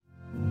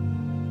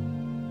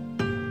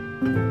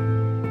Well,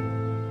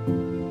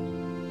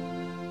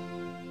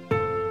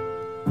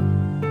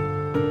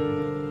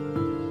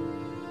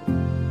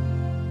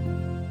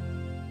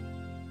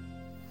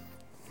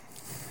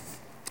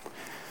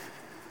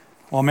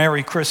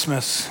 Merry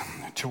Christmas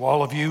to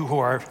all of you who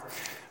are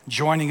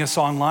joining us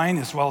online,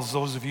 as well as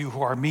those of you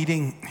who are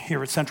meeting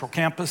here at Central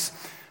Campus,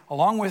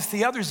 along with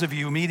the others of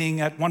you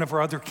meeting at one of our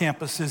other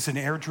campuses in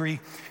Airdrie,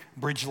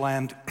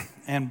 Bridgeland,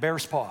 and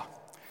Bearspaw.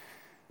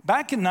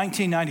 Back in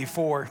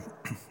 1994,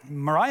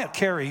 Mariah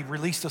Carey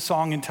released a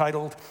song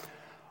entitled,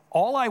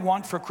 "All I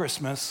Want for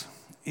Christmas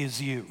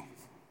Is You."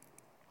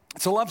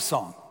 It's a love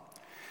song.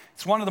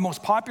 It's one of the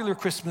most popular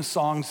Christmas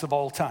songs of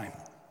all time.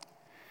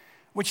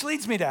 Which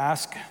leads me to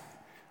ask,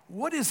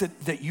 what is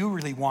it that you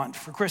really want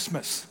for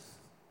Christmas?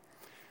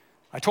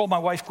 I told my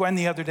wife Gwen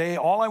the other day,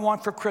 all I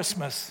want for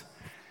Christmas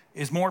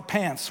is more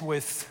pants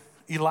with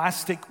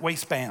elastic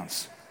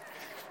waistbands.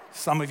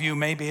 Some of you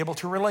may be able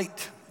to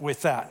relate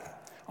with that.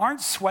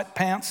 Aren't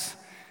sweatpants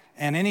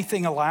and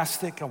anything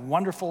elastic a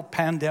wonderful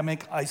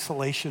pandemic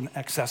isolation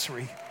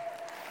accessory?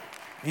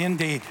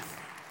 Indeed.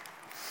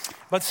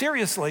 But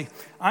seriously,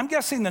 I'm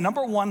guessing the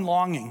number one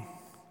longing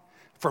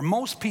for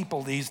most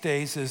people these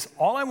days is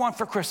all I want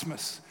for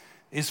Christmas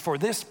is for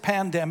this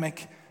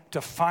pandemic to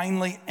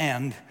finally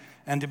end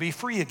and to be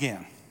free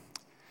again.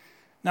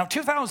 Now,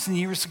 2,000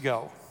 years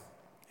ago,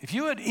 if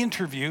you had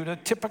interviewed a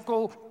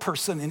typical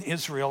person in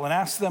Israel and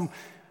asked them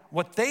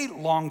what they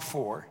longed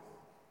for,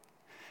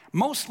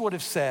 most would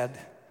have said,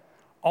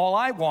 all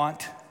I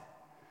want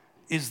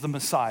is the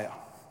Messiah.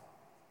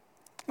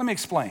 Let me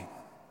explain.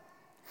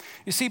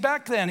 You see,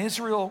 back then,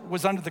 Israel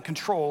was under the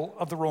control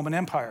of the Roman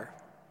Empire.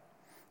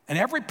 And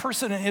every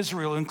person in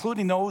Israel,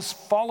 including those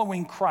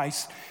following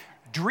Christ,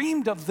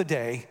 dreamed of the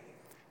day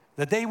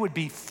that they would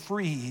be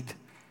freed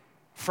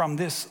from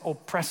this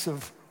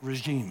oppressive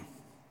regime.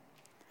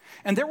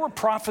 And there were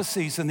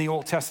prophecies in the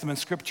Old Testament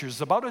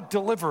scriptures about a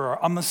deliverer,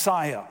 a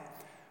Messiah,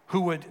 who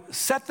would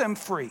set them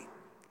free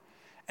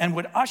and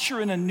would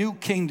usher in a new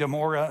kingdom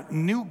or a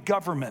new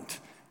government,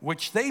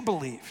 which they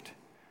believed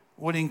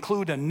would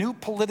include a new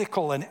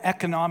political and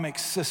economic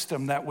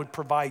system that would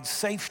provide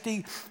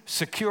safety,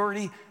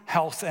 security,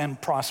 health,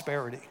 and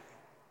prosperity.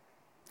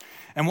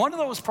 And one of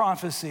those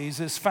prophecies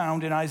is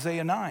found in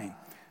Isaiah 9,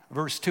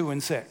 verse 2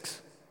 and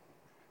 6.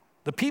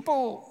 The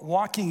people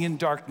walking in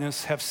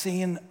darkness have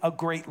seen a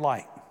great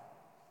light.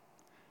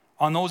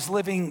 On those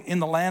living in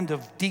the land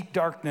of deep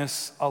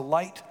darkness, a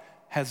light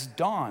has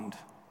dawned.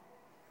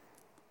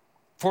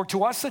 For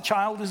to us a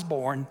child is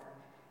born,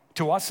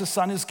 to us a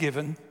son is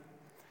given,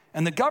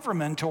 and the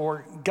government,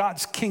 or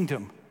God's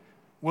kingdom,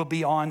 will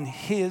be on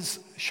his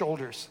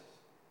shoulders.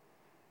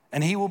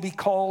 And he will be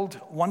called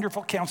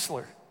Wonderful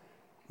Counselor,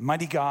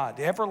 Mighty God,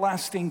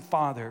 Everlasting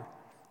Father,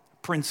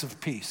 Prince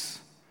of Peace.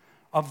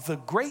 Of the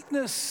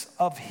greatness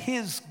of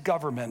his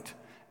government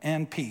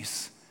and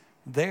peace,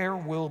 there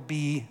will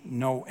be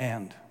no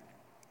end.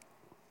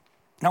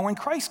 Now, when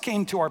Christ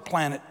came to our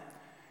planet,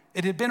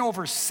 it had been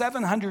over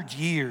 700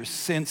 years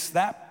since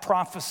that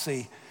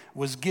prophecy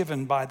was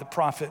given by the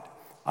prophet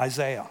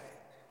Isaiah.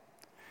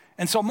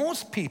 And so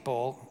most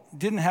people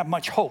didn't have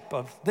much hope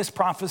of this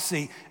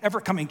prophecy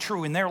ever coming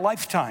true in their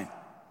lifetime.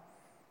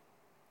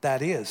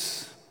 That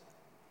is,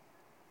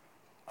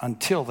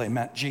 until they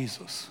met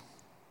Jesus.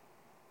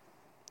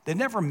 They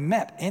never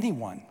met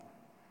anyone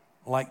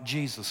like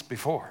Jesus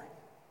before.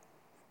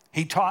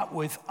 He taught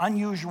with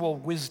unusual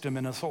wisdom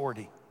and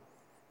authority.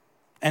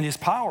 And his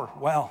power,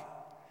 well,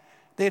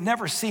 they had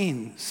never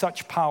seen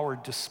such power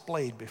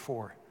displayed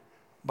before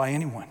by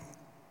anyone.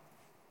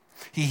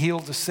 He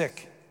healed the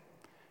sick.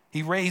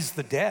 He raised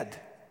the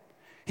dead.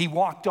 He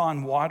walked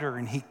on water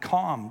and he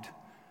calmed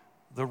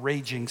the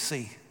raging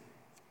sea.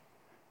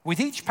 With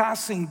each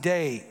passing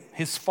day,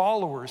 his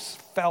followers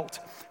felt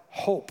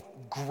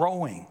hope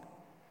growing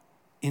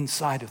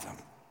inside of them.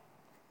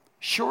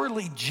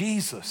 Surely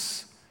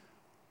Jesus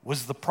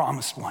was the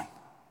promised one.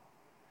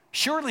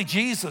 Surely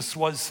Jesus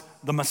was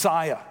the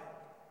Messiah,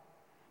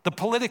 the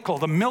political,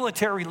 the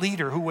military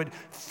leader who would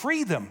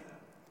free them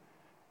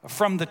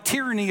from the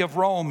tyranny of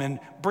Rome and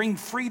bring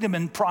freedom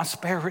and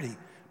prosperity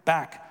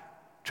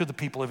back to the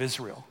people of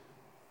Israel.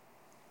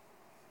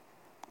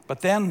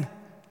 But then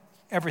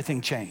everything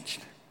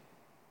changed.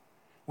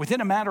 Within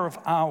a matter of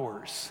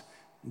hours,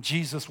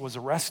 Jesus was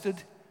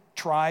arrested,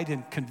 tried,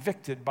 and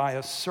convicted by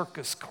a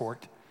circus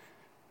court,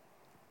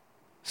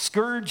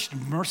 scourged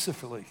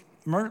mercilessly,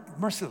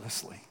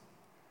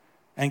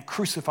 and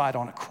crucified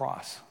on a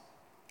cross.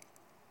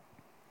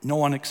 No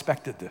one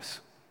expected this.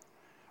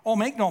 Oh,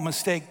 make no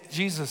mistake,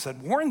 Jesus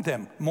had warned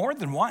them more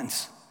than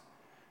once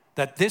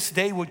that this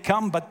day would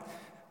come, but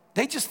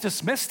they just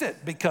dismissed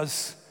it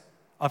because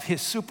of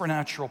his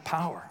supernatural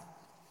power.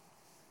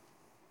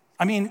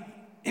 I mean,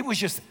 it was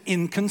just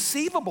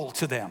inconceivable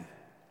to them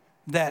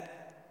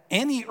that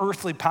any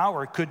earthly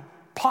power could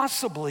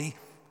possibly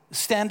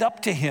stand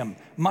up to him,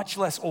 much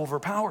less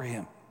overpower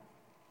him.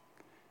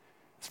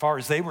 As far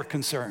as they were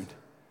concerned,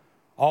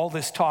 all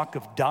this talk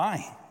of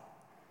dying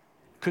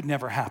could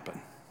never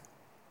happen.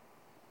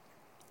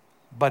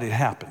 But it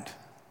happened.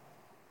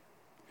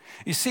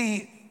 You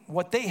see,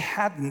 what they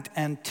hadn't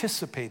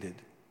anticipated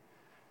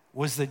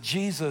was that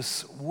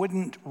Jesus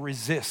wouldn't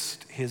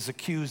resist his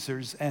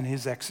accusers and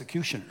his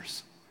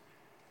executioners,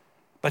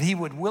 but he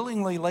would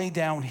willingly lay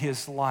down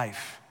his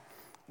life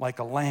like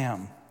a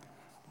lamb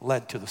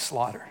led to the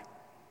slaughter.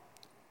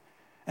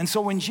 And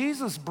so when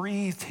Jesus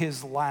breathed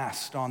his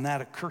last on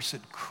that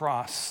accursed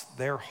cross,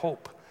 their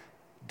hope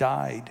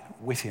died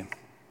with him.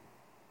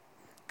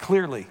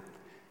 Clearly,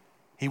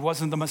 he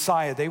wasn't the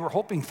Messiah they were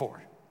hoping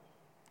for.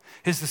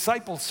 His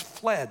disciples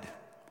fled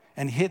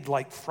and hid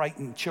like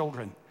frightened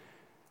children.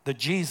 The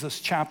Jesus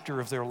chapter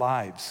of their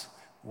lives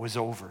was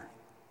over.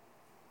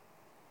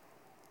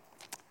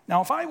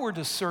 Now, if I were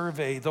to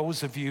survey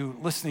those of you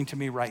listening to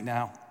me right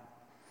now,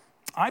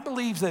 I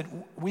believe that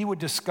we would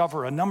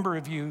discover a number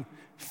of you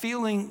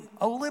feeling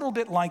a little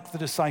bit like the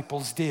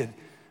disciples did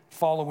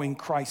following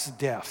Christ's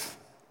death.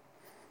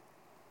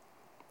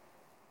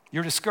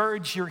 You're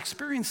discouraged, you're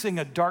experiencing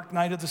a dark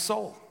night of the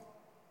soul.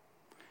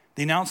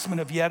 The announcement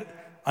of yet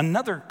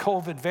another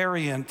COVID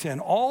variant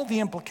and all the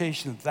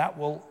implications that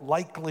will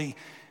likely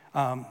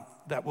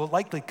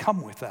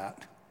come with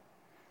that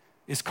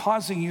is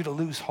causing you to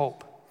lose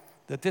hope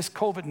that this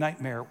COVID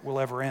nightmare will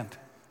ever end.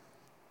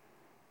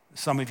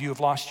 Some of you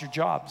have lost your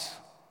jobs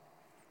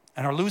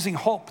and are losing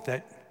hope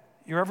that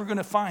you're ever going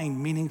to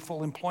find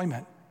meaningful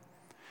employment.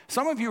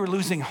 Some of you are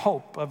losing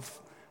hope of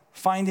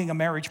finding a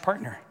marriage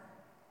partner.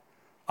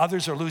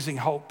 Others are losing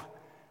hope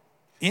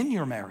in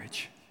your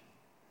marriage.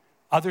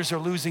 Others are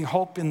losing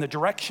hope in the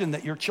direction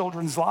that your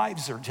children's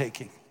lives are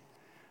taking.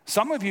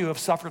 Some of you have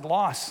suffered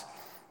loss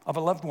of a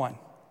loved one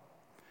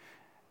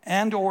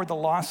and or the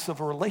loss of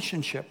a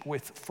relationship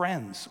with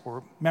friends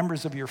or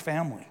members of your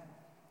family.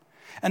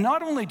 And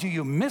not only do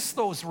you miss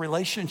those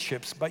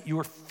relationships, but you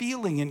are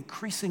feeling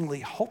increasingly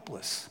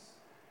hopeless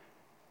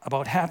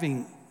about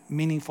having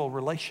meaningful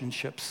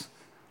relationships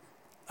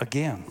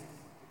again.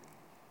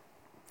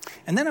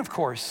 And then, of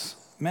course,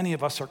 many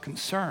of us are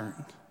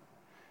concerned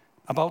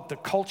about the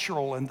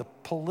cultural and the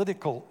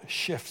political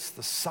shifts,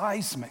 the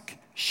seismic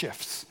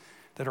shifts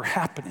that are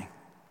happening,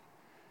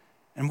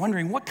 and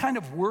wondering what kind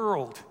of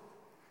world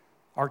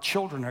our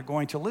children are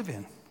going to live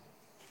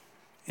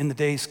in the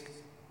days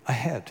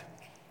ahead.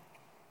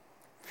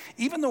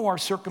 Even though our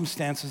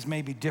circumstances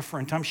may be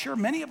different, I'm sure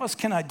many of us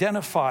can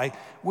identify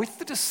with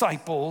the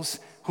disciples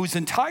whose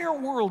entire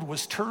world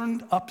was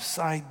turned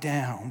upside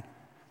down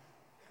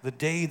the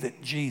day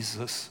that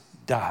Jesus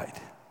died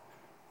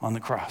on the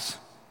cross.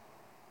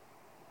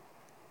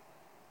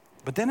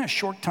 But then a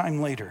short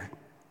time later,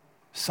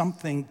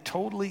 something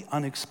totally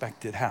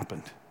unexpected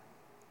happened.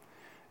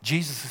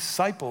 Jesus'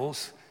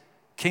 disciples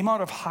came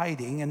out of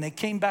hiding and they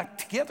came back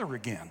together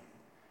again.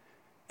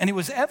 And it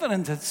was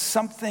evident that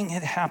something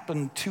had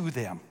happened to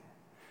them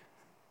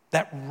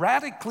that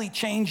radically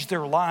changed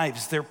their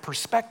lives, their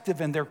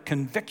perspective and their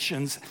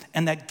convictions,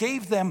 and that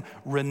gave them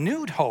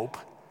renewed hope,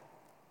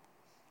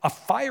 a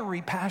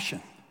fiery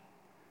passion,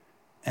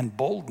 and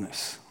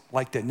boldness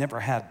like they never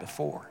had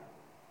before.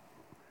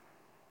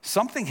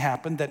 Something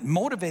happened that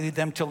motivated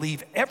them to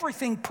leave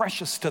everything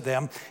precious to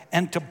them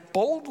and to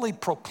boldly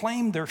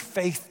proclaim their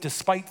faith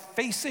despite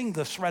facing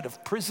the threat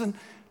of prison,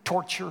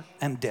 torture,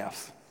 and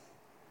death.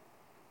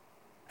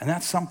 And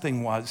that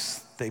something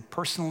was they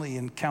personally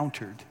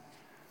encountered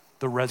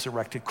the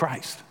resurrected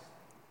Christ.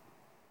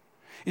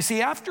 You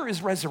see, after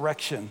his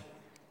resurrection,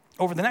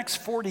 over the next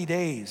 40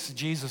 days,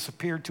 Jesus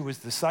appeared to his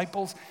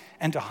disciples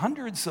and to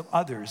hundreds of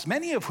others,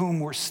 many of whom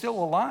were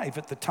still alive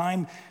at the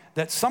time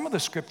that some of the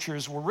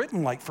scriptures were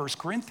written, like 1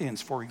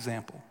 Corinthians, for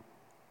example.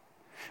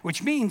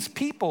 Which means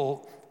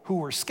people who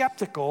were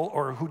skeptical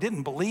or who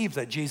didn't believe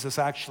that Jesus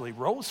actually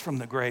rose from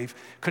the grave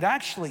could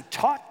actually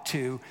talk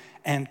to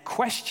and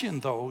question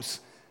those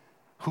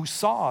who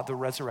saw the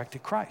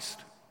resurrected Christ.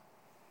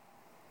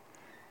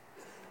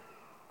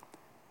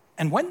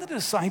 And when the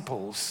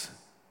disciples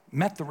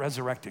met the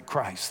resurrected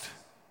Christ,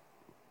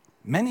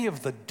 many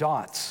of the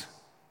dots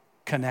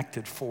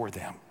connected for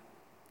them.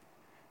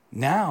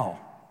 Now,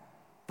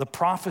 the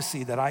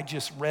prophecy that I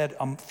just read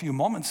a few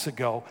moments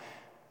ago,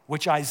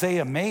 which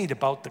Isaiah made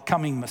about the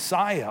coming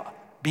Messiah,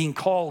 being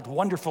called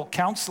Wonderful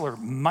Counselor,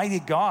 Mighty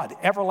God,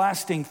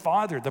 Everlasting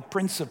Father, the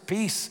Prince of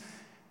Peace.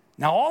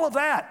 Now, all of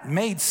that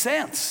made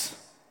sense.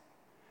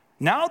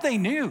 Now they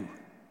knew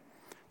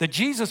that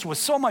Jesus was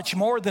so much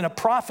more than a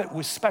prophet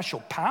with special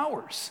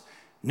powers.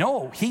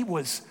 No, he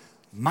was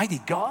mighty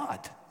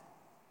God.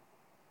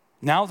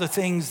 Now the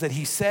things that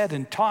he said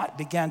and taught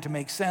began to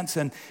make sense,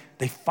 and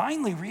they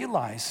finally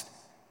realized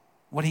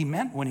what he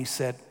meant when he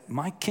said,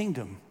 "My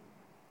kingdom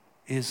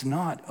is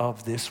not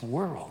of this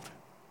world."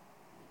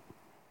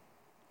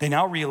 They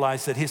now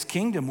realized that his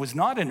kingdom was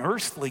not an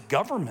earthly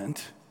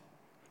government,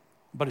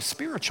 but a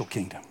spiritual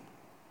kingdom.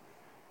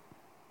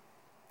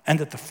 And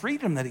that the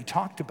freedom that he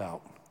talked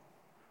about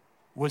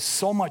was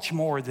so much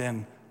more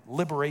than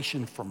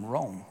liberation from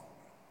Rome.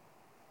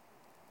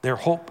 Their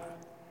hope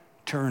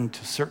turned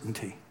to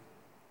certainty,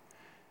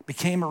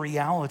 became a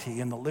reality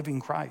in the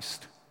living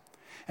Christ,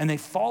 and they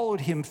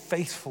followed him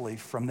faithfully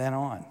from then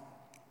on.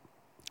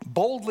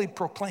 boldly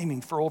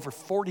proclaiming for over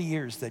 40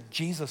 years that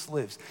Jesus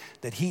lives,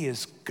 that he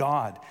is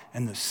God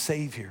and the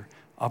Savior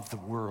of the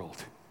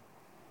world.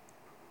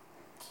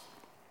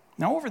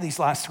 Now, over these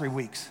last 3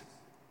 weeks,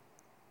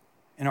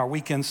 in our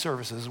weekend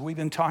services, we've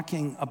been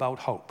talking about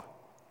hope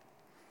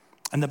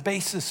and the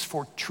basis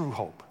for true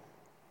hope.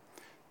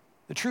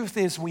 The truth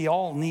is, we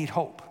all need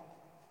hope.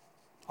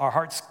 Our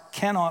hearts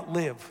cannot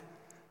live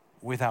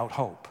without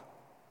hope.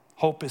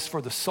 Hope is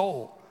for the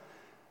soul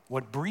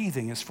what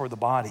breathing is for the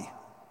body.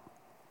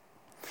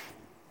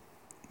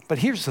 But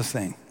here's the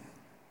thing.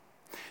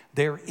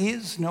 There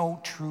is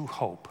no true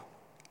hope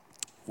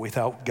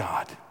without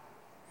God.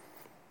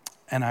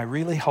 And I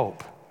really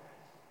hope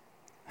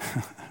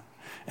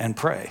and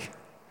pray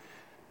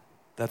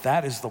that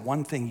that is the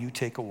one thing you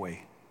take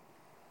away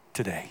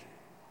today.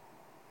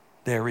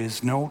 There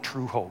is no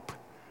true hope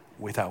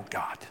without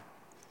God.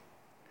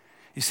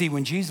 You see,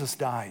 when Jesus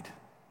died,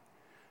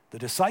 the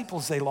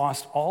disciples, they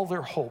lost all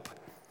their hope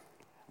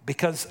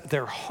because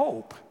their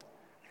hope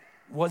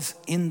was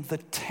in the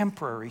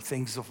temporary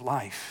things of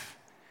life,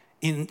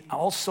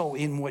 also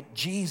in what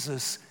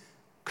Jesus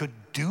could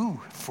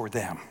do for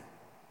them,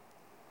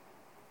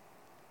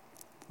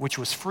 which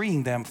was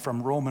freeing them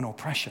from Roman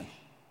oppression.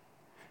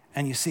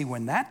 And you see,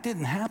 when that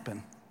didn't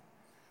happen,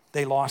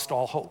 they lost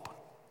all hope.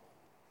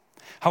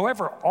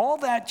 However, all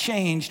that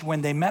changed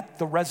when they met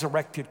the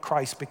resurrected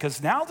Christ,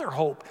 because now their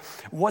hope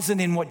wasn't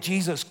in what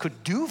Jesus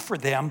could do for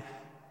them,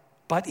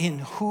 but in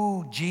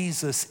who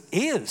Jesus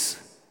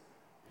is,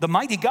 the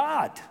mighty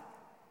God.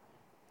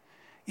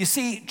 You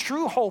see,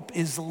 true hope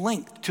is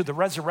linked to the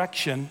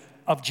resurrection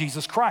of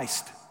Jesus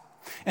Christ.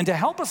 And to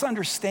help us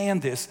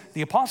understand this,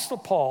 the Apostle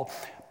Paul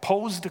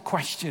posed a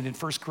question in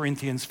 1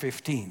 Corinthians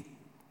 15.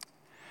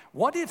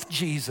 What if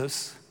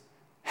Jesus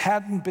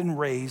hadn't been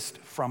raised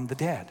from the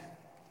dead?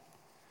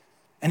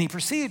 And he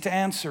proceeded to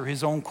answer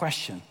his own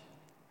question.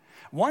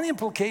 One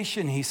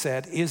implication, he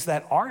said, is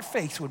that our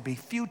faith would be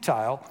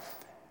futile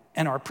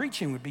and our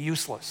preaching would be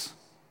useless.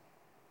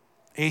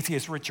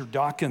 Atheist Richard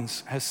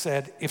Dawkins has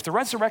said, if the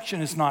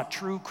resurrection is not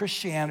true,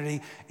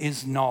 Christianity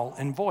is null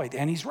and void.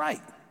 And he's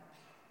right.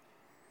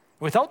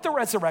 Without the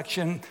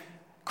resurrection,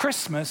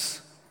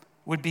 Christmas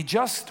would be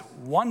just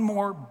one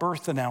more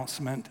birth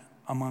announcement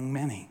among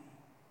many.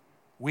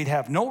 We'd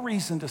have no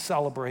reason to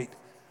celebrate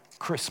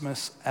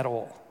Christmas at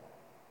all.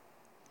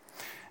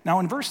 Now,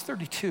 in verse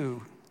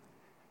 32,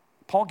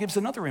 Paul gives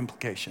another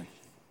implication.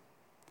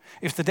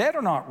 If the dead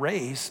are not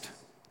raised,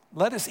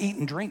 let us eat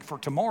and drink, for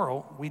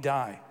tomorrow we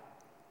die.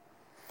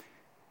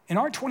 In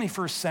our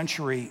 21st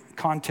century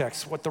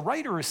context, what the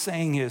writer is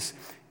saying is,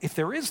 if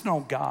there is no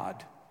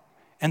God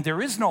and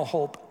there is no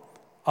hope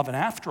of an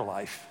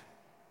afterlife,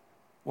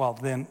 well,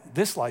 then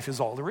this life is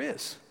all there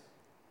is.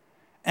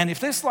 And if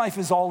this life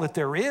is all that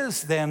there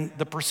is, then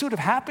the pursuit of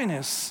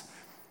happiness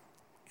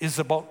is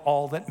about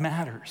all that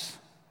matters.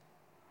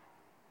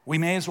 We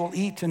may as well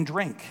eat and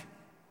drink,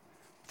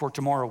 for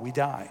tomorrow we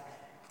die.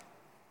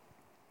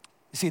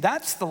 You see,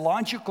 that's the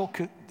logical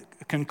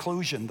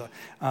conclusion.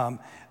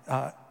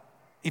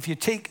 If you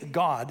take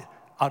God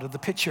out of the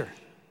picture,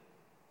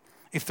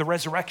 if the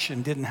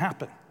resurrection didn't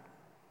happen.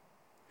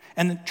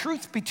 And the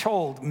truth be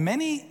told,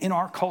 many in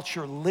our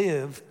culture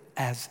live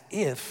as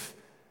if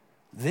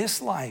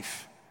this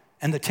life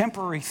and the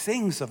temporary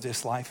things of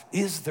this life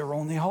is their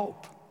only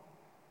hope.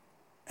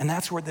 And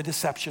that's where the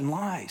deception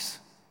lies.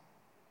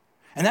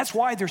 And that's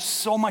why there's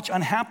so much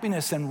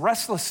unhappiness and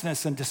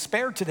restlessness and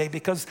despair today,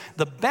 because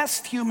the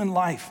best human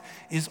life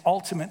is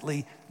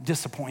ultimately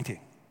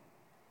disappointing.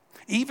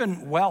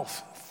 Even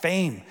wealth,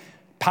 fame,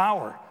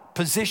 power,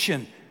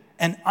 position,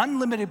 and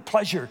unlimited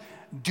pleasure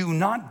do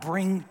not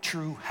bring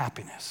true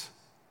happiness.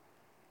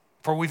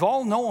 For we've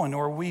all known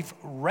or we've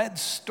read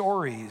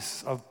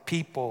stories of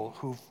people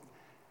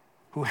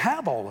who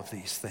have all of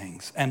these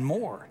things and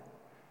more,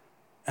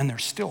 and they're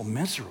still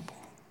miserable.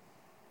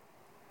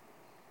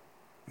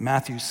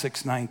 Matthew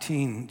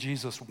 6:19,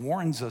 Jesus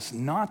warns us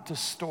not to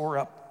store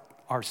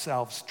up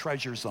ourselves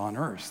treasures on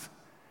earth,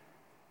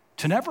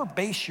 to never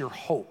base your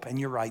hope and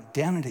your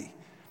identity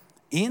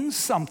in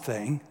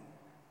something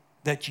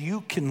that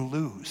you can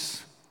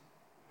lose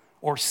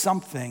or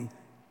something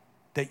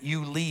that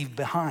you leave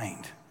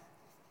behind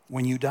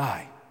when you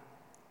die.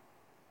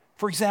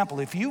 For example,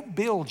 if you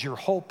build your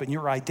hope and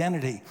your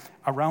identity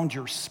around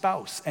your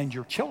spouse and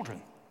your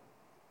children,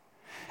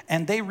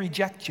 and they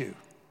reject you,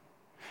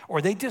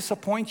 or they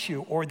disappoint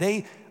you, or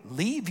they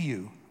leave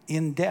you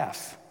in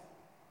death,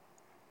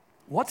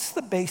 what's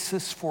the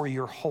basis for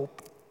your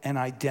hope and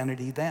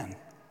identity then?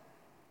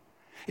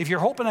 If your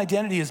hope and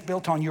identity is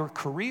built on your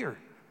career,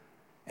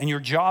 and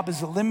your job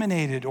is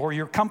eliminated, or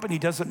your company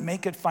doesn't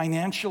make it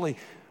financially,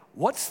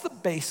 what's the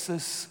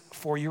basis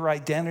for your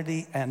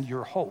identity and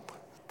your hope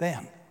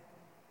then?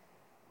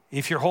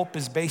 If your hope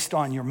is based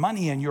on your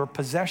money and your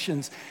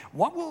possessions,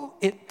 what will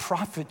it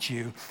profit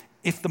you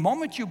if the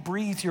moment you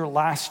breathe your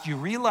last, you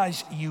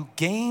realize you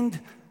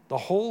gained the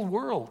whole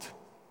world,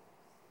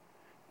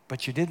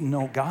 but you didn't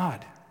know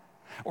God,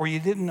 or you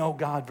didn't know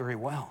God very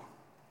well?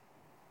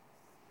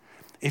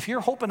 If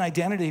your hope and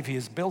identity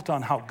is built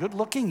on how good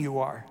looking you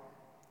are,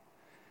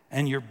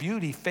 and your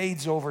beauty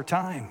fades over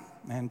time,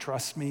 and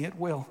trust me, it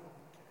will,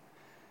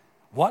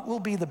 what will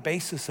be the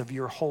basis of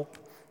your hope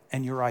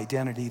and your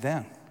identity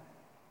then?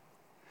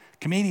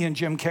 Comedian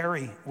Jim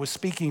Carrey was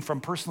speaking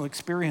from personal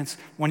experience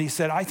when he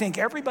said, I think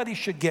everybody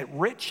should get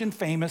rich and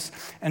famous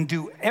and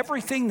do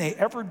everything they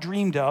ever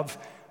dreamed of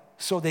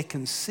so they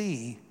can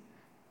see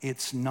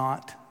it's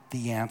not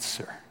the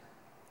answer.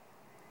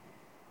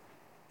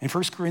 In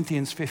 1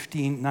 Corinthians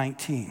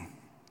 15:19,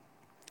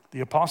 the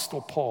Apostle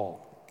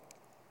Paul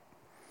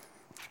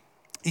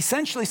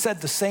essentially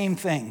said the same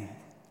thing,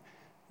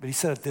 but he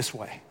said it this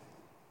way.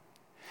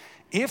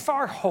 If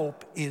our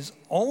hope is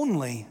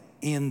only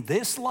in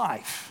this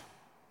life,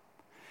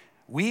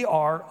 we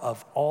are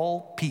of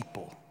all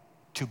people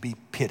to be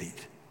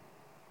pitied.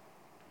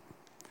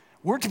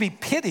 We're to be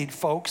pitied,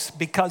 folks,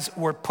 because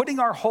we're putting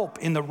our hope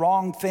in the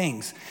wrong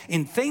things,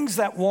 in things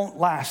that won't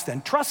last.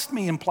 And trust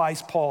me,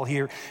 implies Paul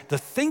here, the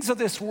things of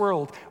this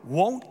world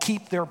won't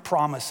keep their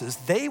promises.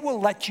 They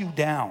will let you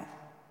down.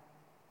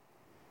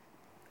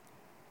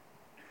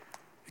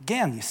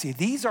 Again, you see,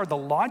 these are the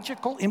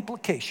logical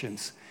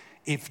implications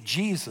if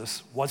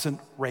Jesus wasn't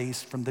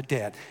raised from the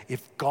dead,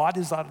 if God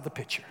is out of the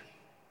picture.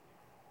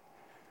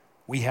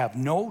 We have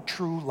no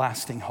true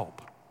lasting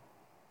hope.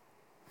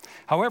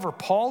 However,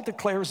 Paul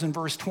declares in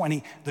verse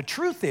 20, the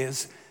truth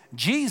is,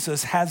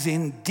 Jesus has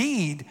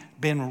indeed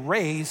been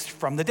raised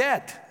from the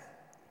dead.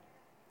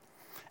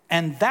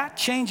 And that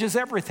changes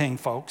everything,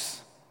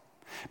 folks,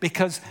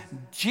 because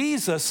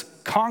Jesus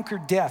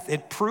conquered death.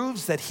 It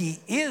proves that he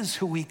is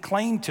who he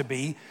claimed to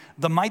be,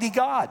 the mighty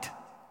God.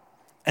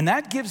 And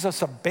that gives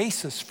us a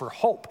basis for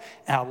hope,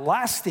 a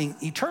lasting,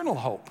 eternal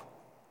hope.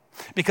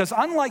 Because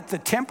unlike the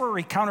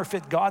temporary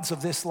counterfeit gods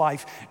of this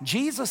life,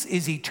 Jesus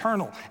is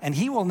eternal, and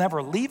he will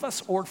never leave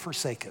us or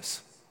forsake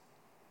us.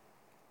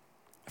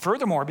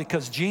 Furthermore,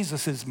 because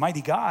Jesus is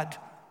mighty God,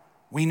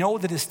 we know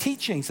that his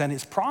teachings and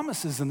his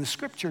promises in the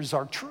scriptures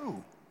are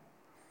true.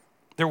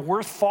 They're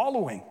worth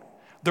following.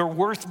 They're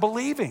worth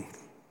believing.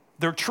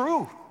 They're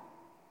true.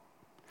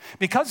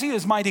 Because he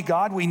is mighty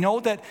God, we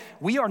know that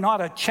we are not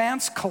a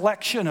chance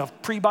collection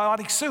of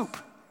prebiotic soup,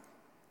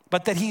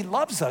 but that he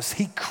loves us.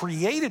 He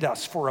created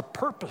us for a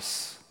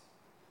purpose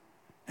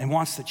and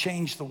wants to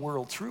change the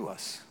world through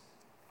us.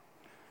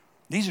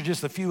 These are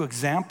just a few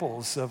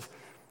examples of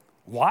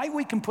why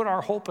we can put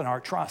our hope and our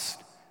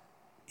trust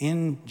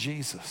in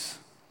Jesus.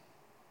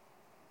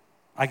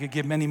 I could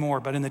give many more,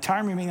 but in the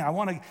time remaining, I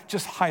want to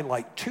just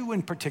highlight two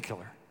in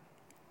particular.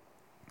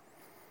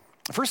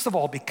 First of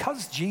all,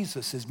 because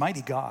Jesus is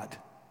mighty God,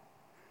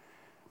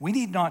 we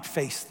need not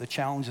face the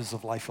challenges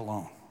of life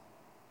alone.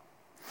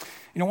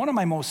 You know, one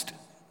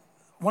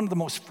of the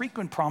most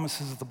frequent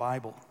promises of the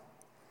Bible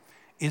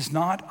is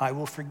not, I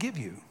will forgive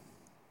you,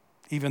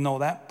 even though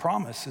that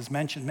promise is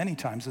mentioned many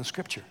times in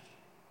Scripture.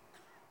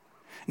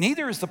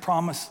 Neither is the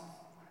promise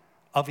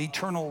of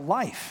eternal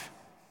life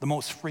the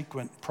most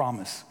frequent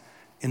promise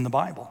in the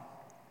Bible.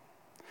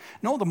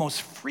 No, the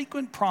most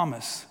frequent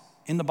promise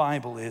in the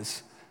Bible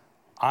is,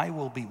 I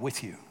will be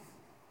with you.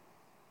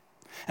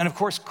 And of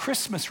course,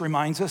 Christmas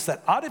reminds us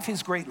that out of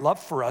his great love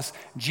for us,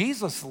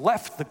 Jesus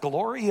left the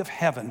glory of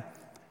heaven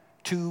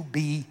to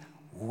be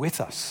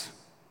with us.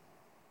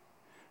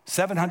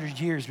 700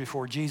 years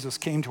before Jesus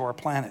came to our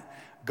planet,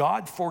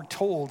 God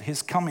foretold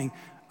his coming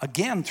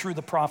again through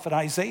the prophet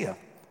Isaiah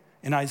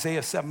in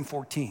Isaiah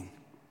 7:14.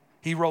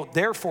 He wrote,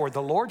 therefore,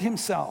 the Lord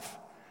himself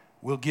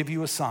will give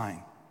you a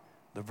sign.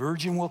 The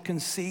virgin will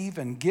conceive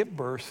and give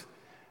birth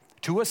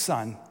to a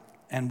son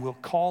and will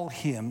call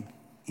him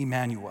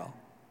Emmanuel.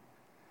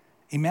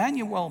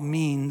 Emmanuel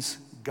means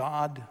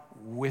God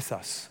with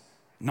us.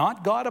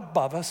 Not God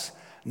above us,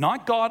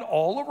 not God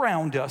all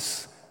around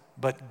us,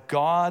 but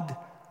God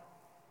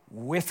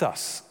with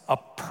us, a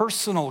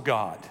personal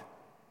God.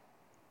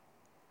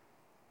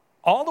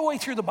 All the way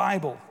through the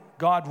Bible,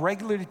 God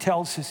regularly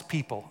tells his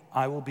people,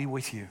 I will be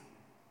with you.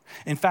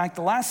 In fact,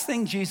 the last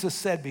thing Jesus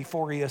said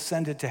before he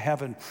ascended to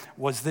heaven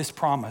was this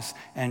promise,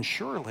 and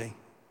surely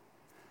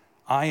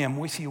I am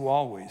with you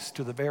always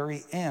to the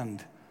very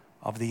end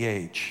of the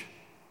age.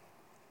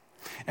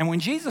 And when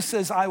Jesus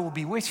says, I will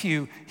be with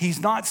you, he's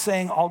not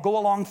saying, I'll go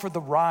along for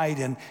the ride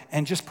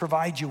and just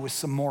provide you with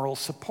some moral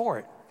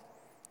support.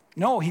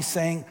 No, he's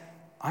saying,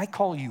 I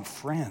call you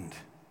friend.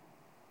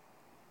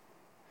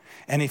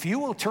 And if you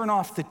will turn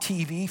off the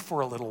TV for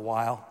a little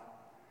while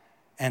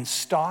and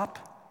stop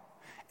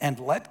and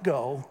let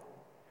go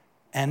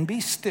and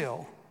be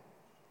still,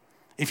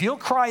 if you'll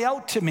cry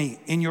out to me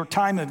in your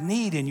time of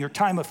need, in your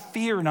time of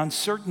fear and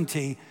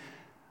uncertainty,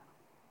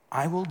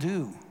 I will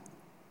do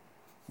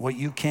what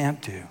you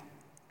can't do.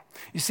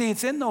 You see,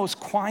 it's in those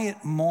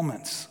quiet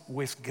moments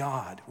with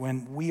God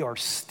when we are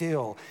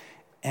still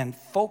and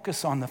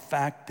focus on the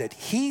fact that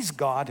he's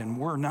God and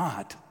we're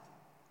not,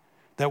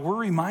 that we're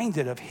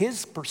reminded of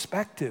his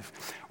perspective.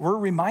 We're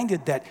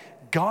reminded that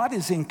God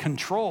is in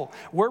control.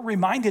 We're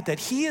reminded that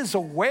He is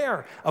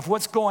aware of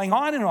what's going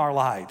on in our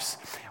lives.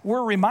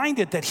 We're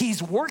reminded that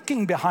He's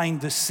working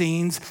behind the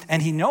scenes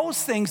and He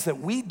knows things that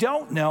we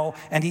don't know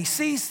and He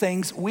sees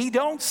things we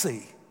don't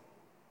see.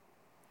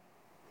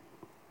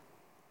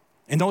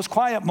 In those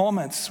quiet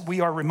moments,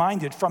 we are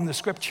reminded from the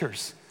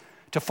scriptures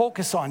to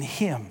focus on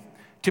Him,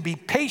 to be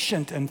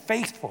patient and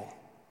faithful,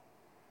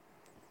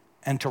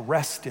 and to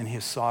rest in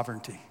His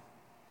sovereignty.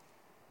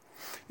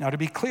 Now, to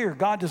be clear,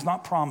 God does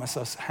not promise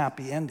us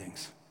happy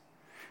endings.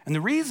 And the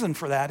reason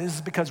for that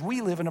is because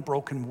we live in a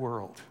broken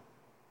world.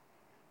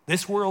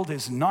 This world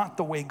is not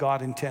the way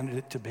God intended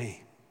it to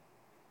be.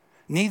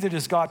 Neither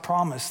does God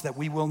promise that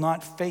we will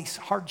not face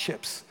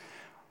hardships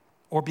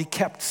or be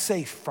kept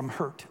safe from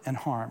hurt and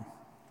harm.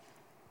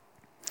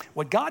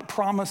 What God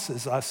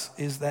promises us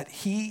is that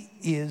He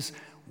is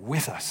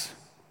with us,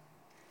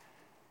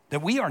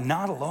 that we are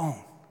not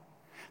alone,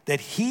 that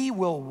He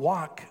will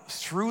walk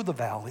through the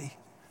valley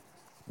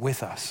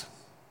with us.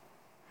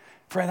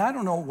 Friend, I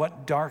don't know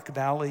what dark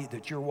valley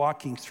that you're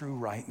walking through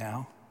right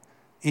now,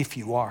 if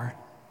you are,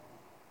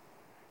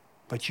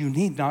 but you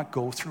need not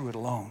go through it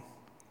alone.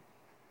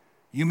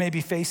 You may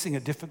be facing a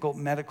difficult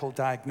medical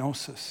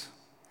diagnosis,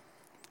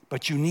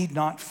 but you need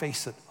not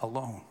face it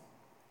alone.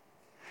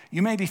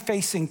 You may be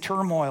facing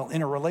turmoil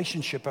in a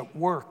relationship at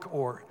work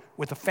or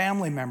with a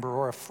family member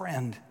or a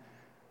friend,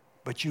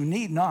 but you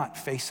need not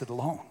face it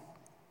alone.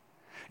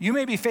 You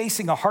may be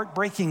facing a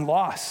heartbreaking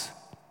loss,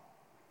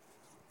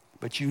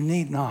 but you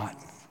need not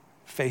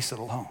face it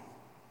alone.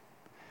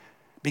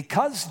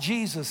 Because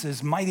Jesus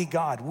is mighty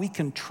God, we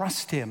can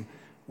trust Him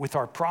with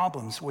our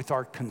problems, with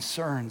our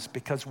concerns,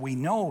 because we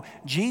know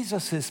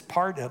Jesus is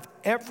part of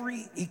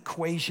every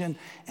equation.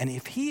 And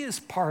if He is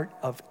part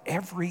of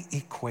every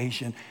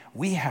equation,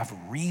 we have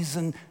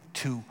reason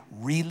to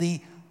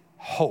really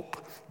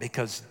hope,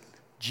 because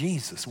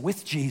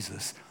with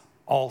Jesus,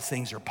 all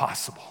things are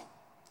possible.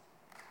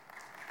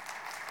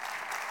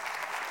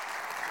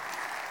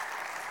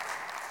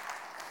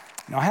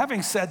 Now,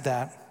 having said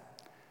that,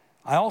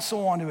 I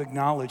also want to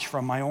acknowledge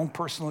from my own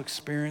personal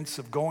experience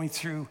of going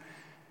through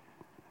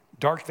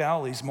dark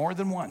valleys more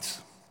than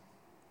once,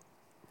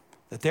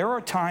 that there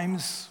are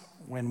times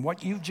when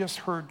what you've just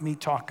heard me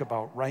talk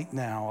about right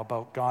now,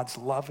 about God's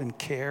love and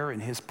care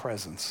and His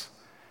presence,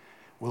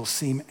 will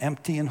seem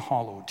empty and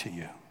hollow to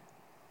you.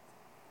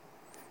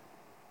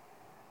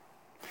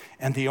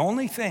 And the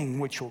only thing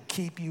which will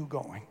keep you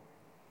going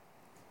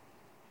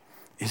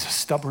is a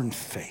stubborn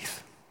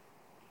faith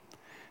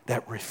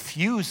that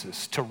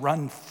refuses to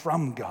run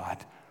from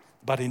God,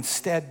 but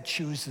instead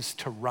chooses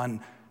to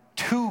run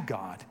to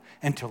God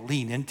and to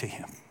lean into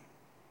Him.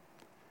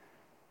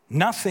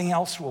 Nothing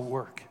else will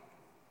work.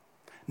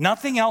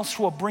 Nothing else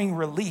will bring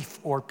relief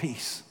or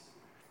peace.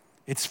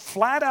 It's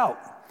flat out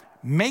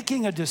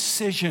making a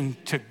decision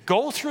to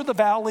go through the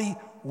valley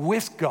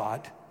with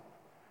God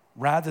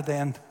rather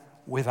than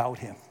without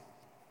Him.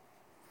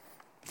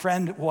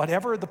 Friend,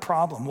 whatever the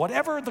problem,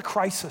 whatever the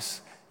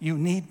crisis, you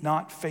need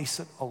not face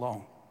it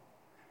alone.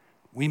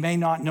 We may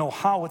not know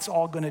how it's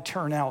all going to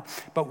turn out,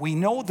 but we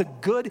know the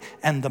good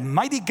and the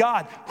mighty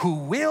God who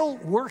will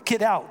work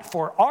it out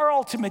for our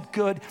ultimate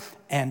good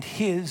and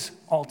His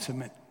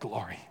ultimate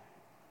glory.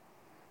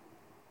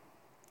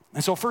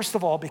 And so, first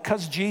of all,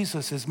 because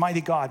Jesus is mighty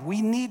God,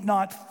 we need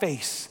not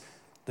face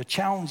the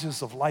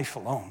challenges of life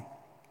alone.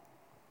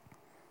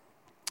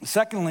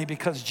 Secondly,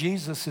 because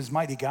Jesus is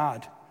mighty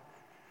God,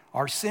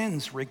 our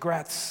sins,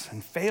 regrets,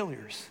 and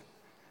failures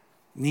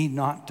need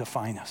not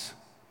define us.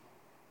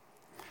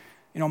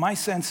 You know, my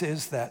sense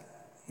is that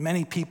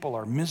many people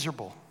are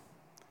miserable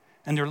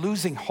and they're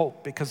losing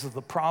hope because of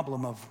the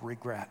problem of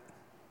regret.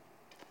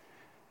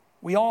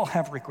 We all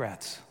have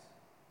regrets.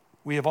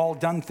 We have all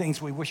done things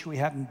we wish we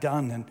hadn't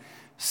done and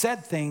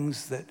said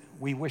things that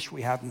we wish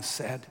we hadn't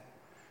said.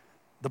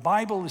 The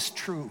Bible is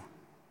true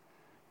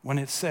when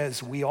it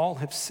says we all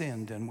have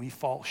sinned and we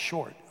fall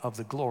short of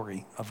the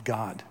glory of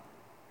God.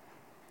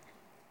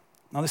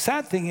 Now, the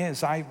sad thing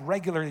is, I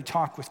regularly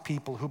talk with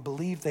people who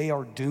believe they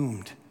are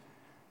doomed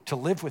to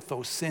live with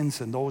those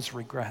sins and those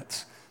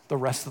regrets the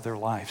rest of their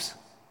lives.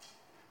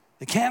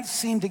 They can't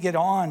seem to get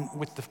on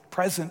with the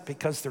present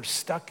because they're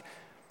stuck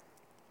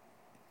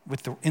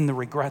in the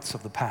regrets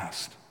of the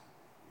past.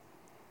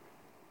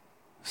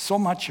 So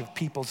much of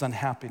people's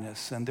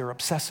unhappiness and their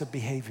obsessive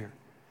behavior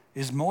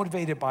is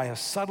motivated by a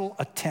subtle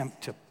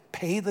attempt to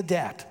pay the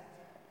debt,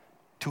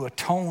 to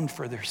atone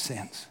for their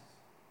sins.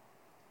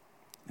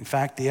 In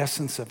fact, the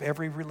essence of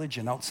every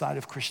religion outside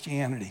of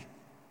Christianity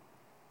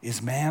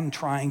is man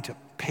trying to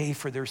pay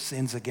for their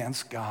sins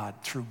against God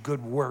through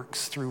good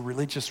works, through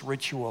religious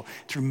ritual,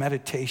 through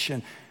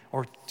meditation,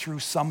 or through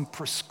some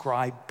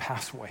prescribed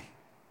pathway.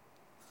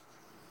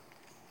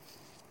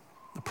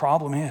 The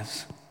problem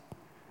is,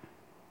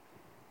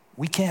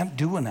 we can't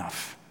do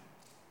enough.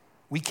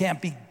 We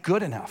can't be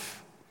good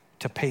enough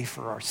to pay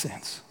for our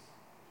sins.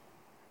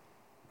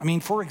 I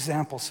mean, for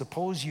example,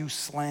 suppose you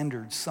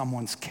slandered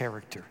someone's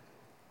character.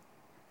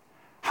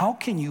 How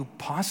can you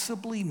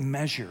possibly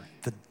measure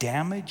the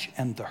damage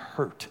and the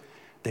hurt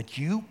that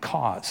you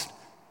caused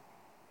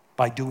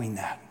by doing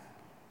that?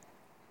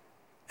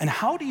 And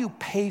how do you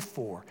pay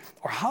for,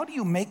 or how do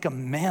you make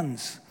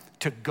amends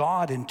to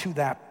God and to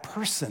that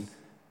person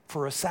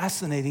for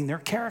assassinating their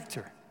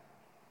character?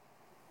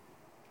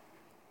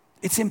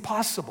 It's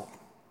impossible.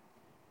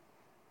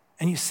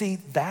 And you see,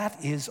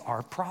 that is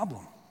our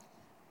problem.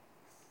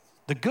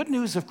 The good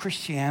news of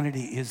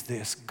Christianity is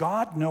this: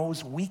 God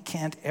knows we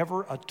can't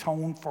ever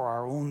atone for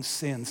our own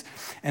sins,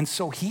 and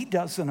so he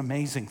does an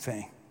amazing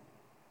thing.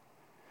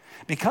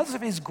 Because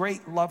of his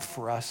great love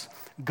for us,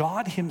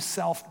 God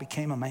himself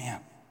became a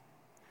man.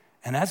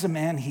 And as a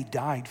man, he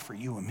died for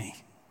you and me.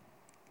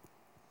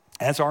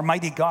 As our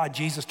mighty God,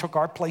 Jesus took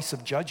our place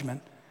of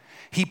judgment.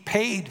 He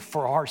paid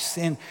for our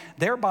sin,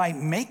 thereby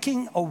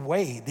making a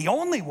way, the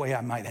only way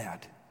I might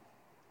add,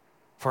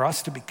 for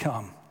us to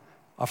become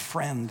a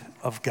friend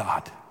of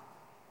God.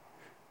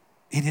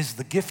 It is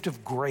the gift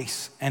of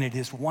grace, and it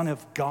is one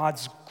of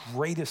God's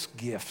greatest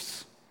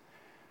gifts.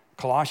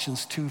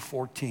 Colossians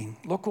 2:14.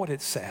 Look what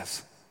it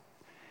says.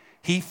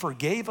 He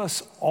forgave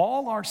us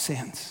all our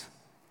sins,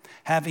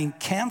 having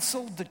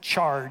canceled the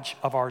charge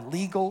of our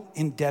legal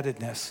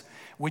indebtedness,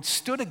 which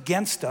stood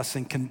against us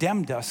and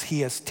condemned us.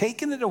 He has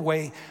taken it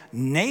away,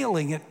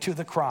 nailing it to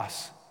the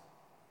cross.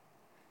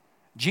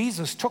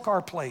 Jesus took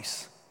our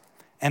place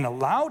and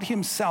allowed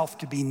himself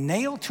to be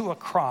nailed to a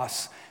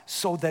cross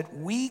so that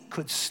we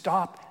could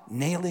stop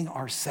nailing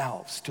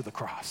ourselves to the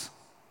cross.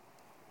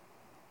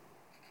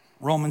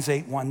 Romans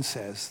 8:1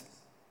 says,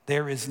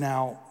 there is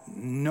now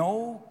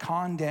no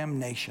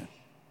condemnation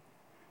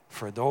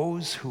for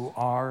those who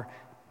are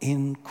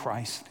in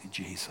Christ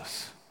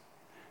Jesus,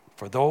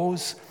 for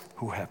those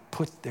who have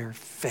put their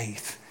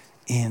faith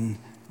in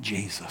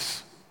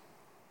Jesus.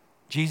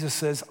 Jesus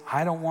says,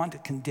 I don't want to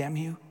condemn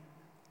you.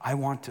 I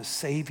want to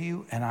save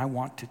you, and I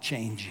want to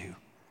change you.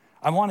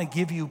 I want to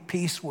give you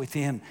peace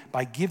within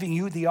by giving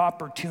you the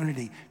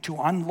opportunity to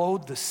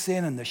unload the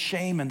sin and the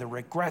shame and the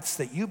regrets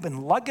that you've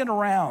been lugging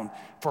around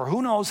for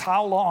who knows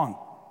how long.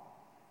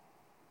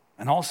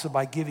 And also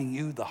by giving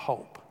you the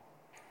hope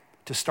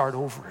to start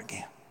over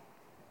again.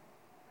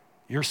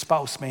 Your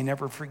spouse may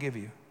never forgive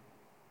you.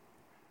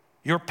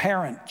 Your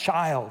parent,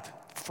 child,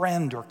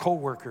 friend, or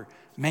coworker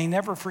may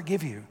never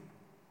forgive you.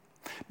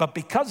 But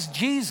because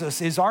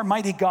Jesus is our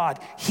mighty God,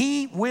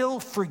 he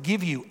will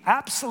forgive you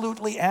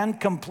absolutely and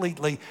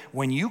completely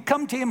when you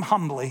come to him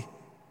humbly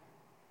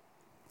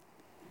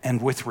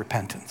and with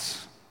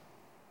repentance.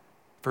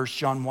 1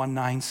 John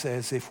 1:9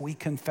 says, if we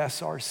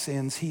confess our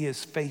sins, he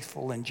is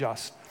faithful and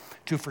just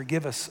to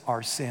forgive us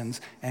our sins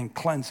and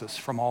cleanse us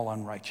from all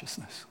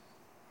unrighteousness.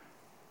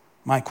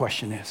 My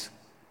question is,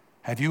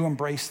 have you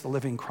embraced the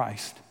living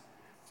Christ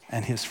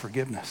and his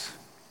forgiveness?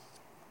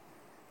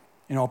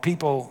 You know,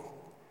 people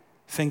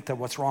think that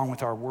what's wrong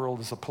with our world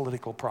is a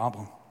political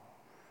problem,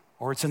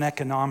 or it's an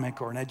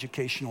economic or an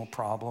educational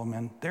problem,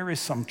 and there is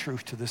some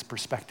truth to this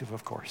perspective,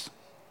 of course.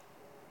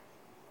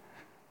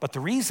 But the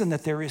reason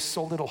that there is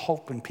so little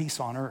hope and peace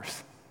on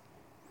earth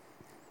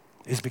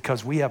is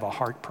because we have a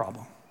heart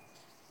problem.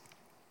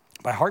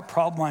 By heart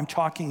problem, I'm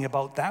talking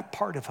about that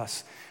part of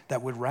us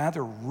that would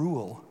rather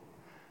rule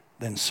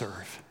than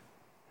serve.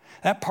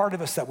 That part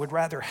of us that would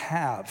rather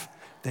have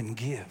than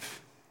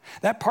give.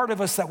 That part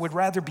of us that would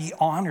rather be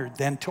honored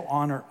than to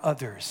honor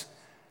others.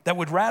 That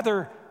would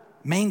rather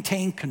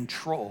maintain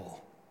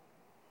control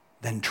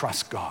than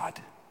trust God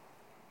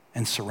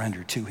and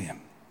surrender to him.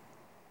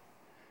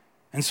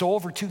 And so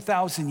over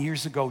 2,000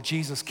 years ago,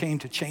 Jesus came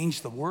to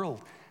change the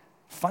world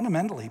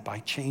fundamentally by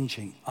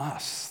changing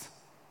us.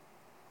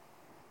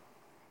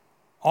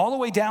 All the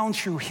way down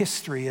through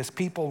history, as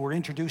people were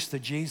introduced to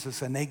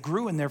Jesus and they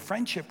grew in their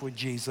friendship with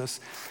Jesus,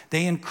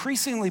 they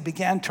increasingly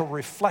began to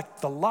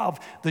reflect the love,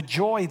 the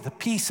joy, the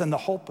peace, and the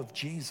hope of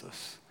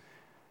Jesus.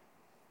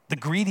 The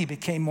greedy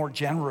became more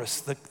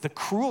generous. The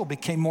cruel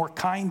became more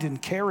kind and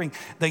caring.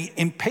 The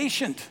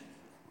impatient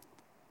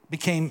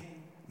became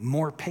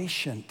more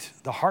patient.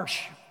 The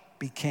harsh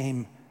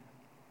became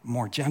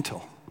more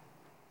gentle.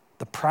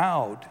 The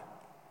proud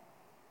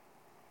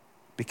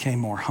became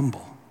more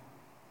humble.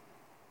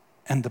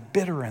 And the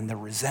bitter and the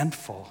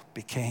resentful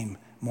became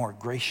more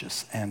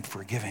gracious and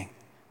forgiving.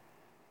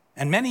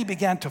 And many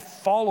began to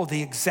follow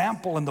the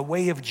example and the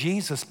way of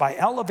Jesus by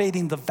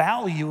elevating the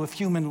value of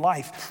human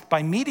life,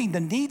 by meeting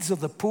the needs of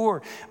the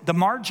poor, the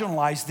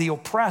marginalized, the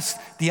oppressed,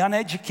 the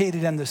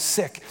uneducated, and the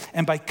sick,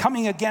 and by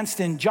coming against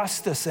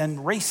injustice and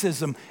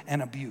racism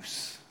and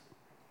abuse.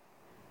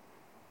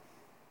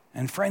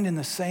 And friend, in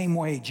the same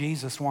way,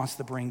 Jesus wants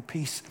to bring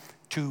peace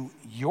to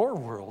your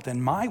world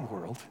and my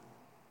world,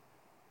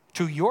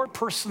 to your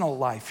personal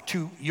life,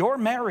 to your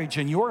marriage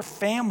and your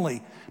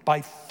family, by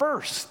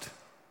first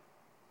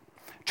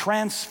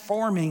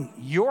transforming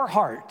your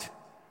heart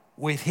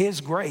with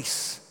his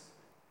grace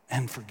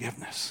and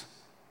forgiveness.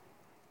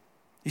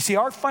 You see,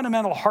 our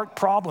fundamental heart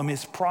problem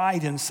is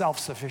pride and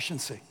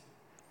self-sufficiency.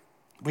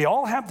 We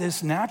all have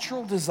this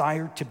natural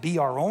desire to be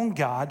our own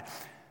God,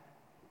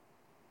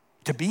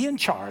 to be in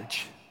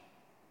charge,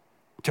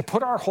 to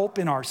put our hope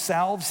in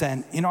ourselves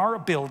and in our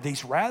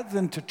abilities rather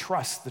than to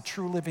trust the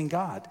true living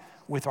God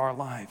with our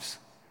lives.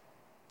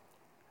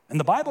 And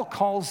the Bible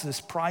calls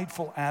this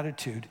prideful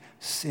attitude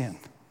sin,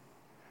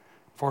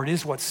 for it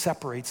is what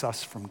separates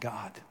us from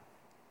God.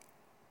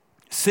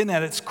 Sin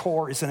at its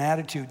core is an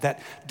attitude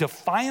that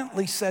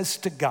defiantly says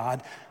to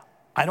God,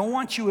 I don't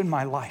want you in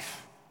my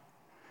life.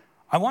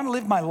 I want to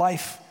live my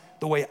life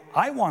the way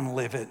I want to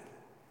live it,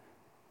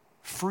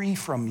 free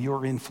from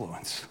your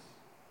influence.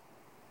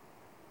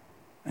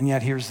 And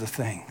yet here's the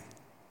thing.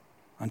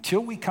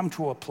 Until we come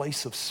to a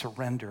place of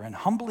surrender and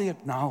humbly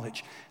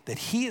acknowledge that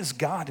He is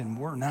God and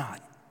we're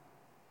not,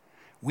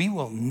 we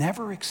will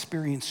never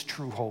experience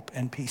true hope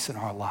and peace in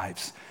our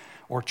lives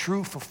or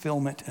true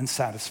fulfillment and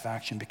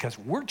satisfaction because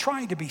we're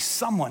trying to be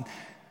someone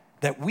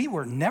that we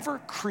were never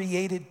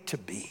created to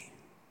be.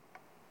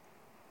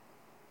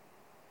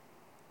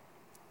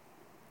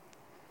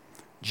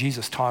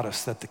 Jesus taught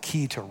us that the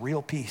key to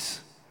real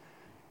peace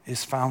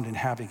is found in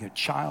having a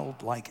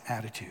childlike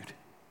attitude.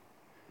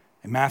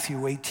 In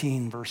Matthew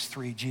 18, verse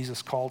 3,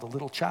 Jesus called a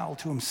little child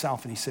to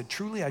Himself and He said,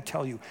 truly I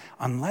tell you,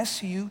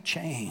 unless you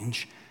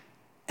change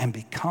and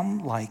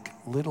become like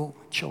little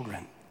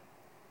children,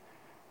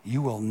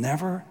 you will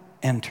never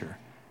enter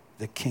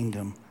the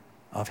kingdom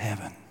of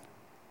heaven.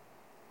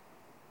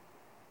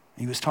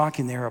 He was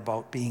talking there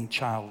about being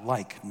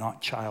childlike,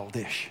 not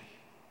childish.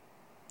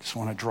 Just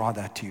want to draw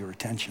that to your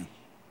attention.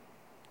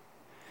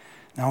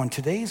 Now, in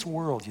today's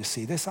world, you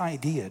see, this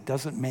idea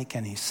doesn't make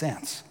any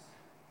sense.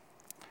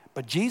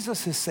 But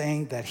Jesus is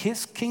saying that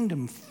His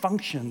kingdom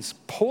functions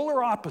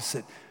polar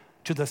opposite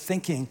to the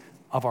thinking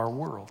of our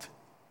world.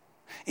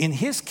 In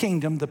His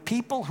kingdom, the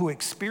people who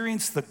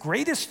experience the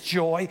greatest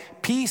joy,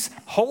 peace,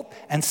 hope,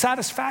 and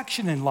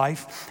satisfaction in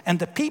life, and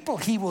the people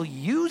He will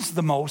use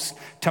the most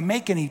to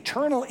make an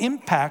eternal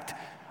impact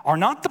are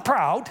not the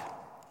proud,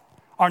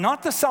 are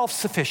not the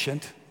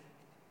self-sufficient,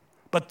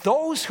 but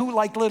those who,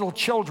 like little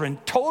children,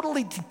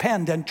 totally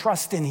depend and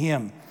trust in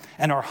Him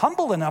and are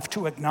humble enough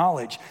to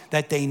acknowledge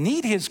that they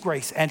need His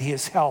grace and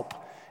His help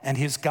and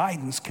His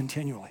guidance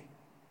continually.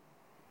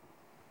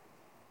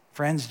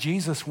 Friends,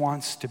 Jesus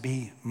wants to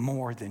be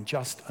more than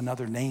just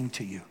another name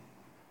to you.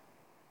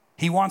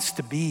 He wants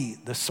to be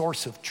the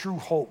source of true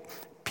hope,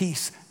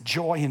 peace,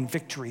 joy, and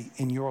victory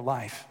in your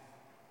life.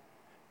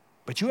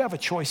 But you have a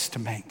choice to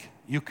make.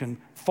 You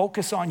can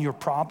focus on your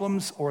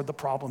problems or the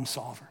problem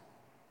solver.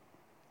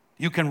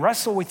 You can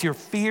wrestle with your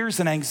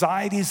fears and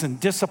anxieties and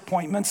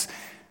disappointments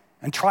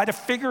and try to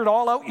figure it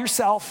all out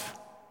yourself.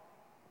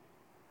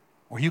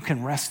 Or you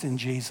can rest in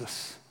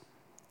Jesus,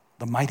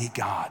 the mighty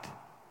God,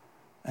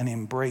 and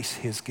embrace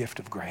His gift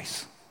of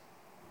grace.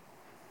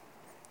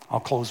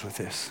 I'll close with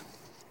this.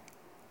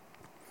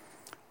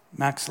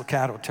 Max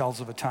Lucado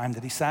tells of a time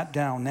that he sat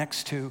down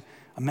next to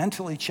a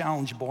mentally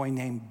challenged boy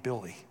named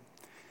Billy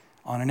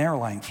on an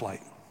airline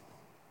flight.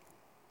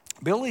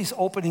 Billy's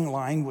opening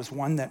line was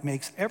one that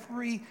makes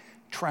every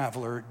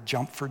traveler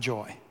jump for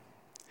joy.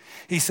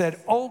 He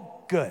said,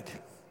 "Oh, good.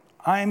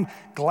 I'm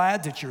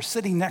glad that you're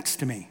sitting next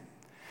to me.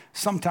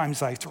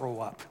 Sometimes I throw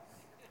up."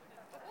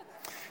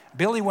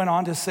 Billy went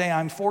on to say,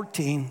 "I'm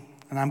 14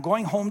 and I'm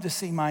going home to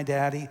see my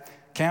daddy.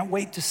 Can't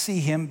wait to see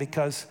him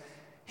because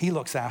he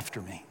looks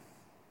after me.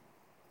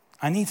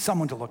 I need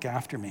someone to look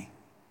after me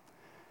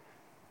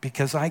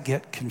because I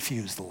get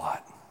confused a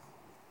lot."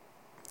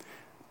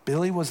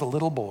 Billy was a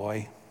little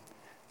boy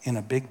in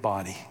a big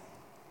body.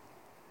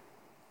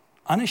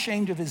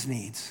 Unashamed of his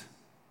needs,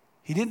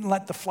 he didn't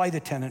let the flight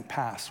attendant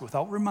pass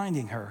without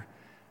reminding her,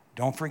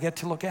 "Don't forget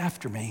to look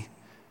after me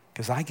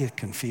because I get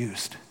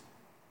confused."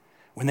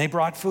 When they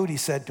brought food, he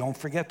said, "Don't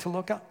forget to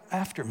look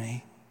after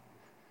me."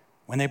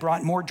 When they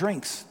brought more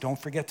drinks, "Don't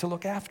forget to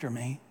look after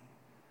me."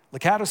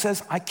 Lucado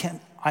says,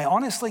 I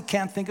honestly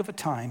can't think of a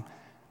time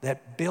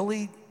that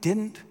Billy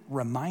didn't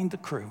remind the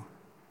crew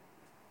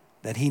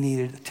that he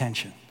needed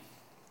attention.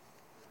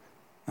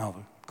 Now,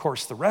 of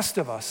course, the rest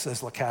of us,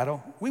 says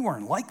Lucado, we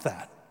weren't like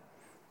that.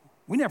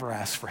 We never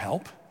asked for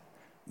help.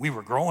 We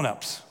were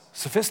grown-ups,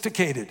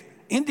 sophisticated,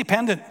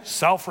 independent,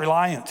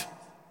 self-reliant.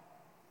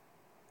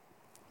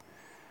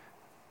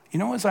 You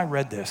know, as I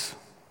read this,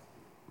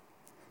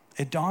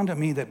 it dawned on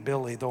me that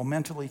Billy, though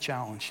mentally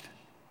challenged,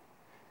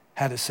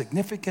 had a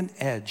significant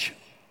edge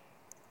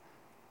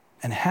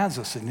and has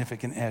a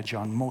significant edge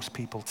on most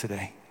people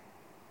today.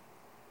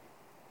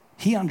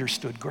 He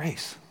understood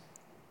grace.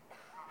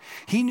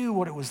 He knew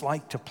what it was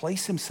like to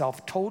place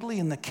himself totally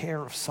in the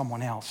care of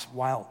someone else,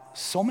 while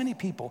so many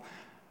people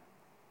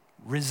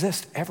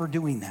resist ever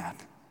doing that.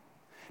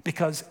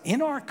 Because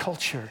in our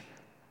culture,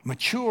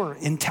 mature,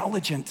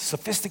 intelligent,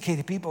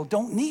 sophisticated people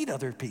don't need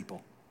other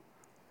people,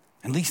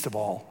 and least of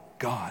all,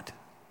 God.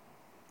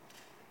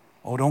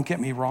 Oh, don't get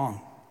me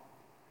wrong.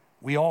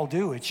 We all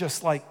do. It's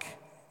just like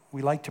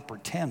we like to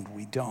pretend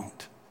we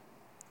don't.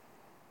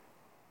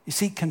 You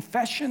see,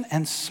 confession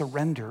and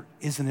surrender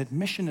is an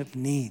admission of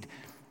need,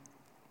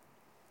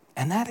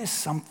 and that is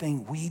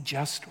something we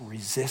just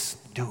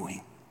resist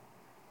doing.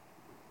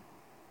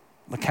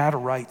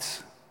 Lucado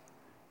writes,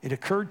 "It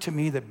occurred to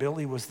me that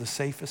Billy was the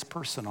safest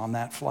person on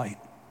that flight.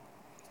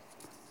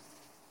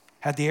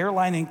 Had the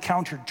airline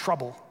encountered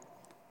trouble,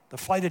 the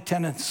flight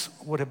attendants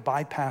would have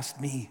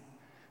bypassed me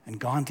and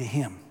gone to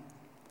him.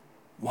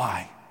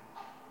 Why?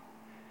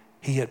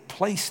 He had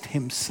placed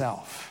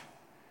himself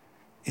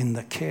in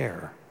the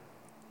care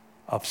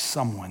of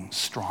someone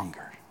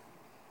stronger.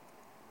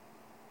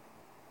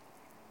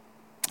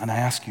 And I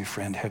ask you,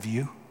 friend, have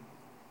you?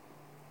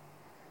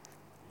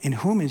 In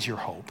whom is your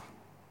hope?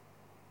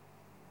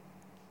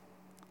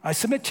 I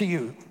submit to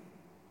you,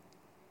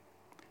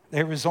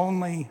 there is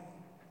only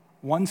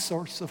one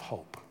source of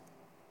hope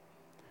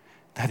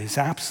that is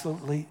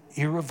absolutely,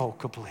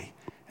 irrevocably,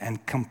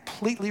 and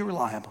completely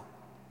reliable.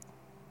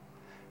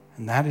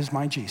 And that is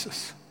my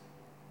Jesus.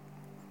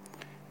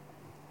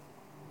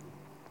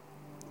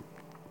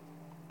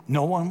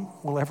 No one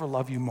will ever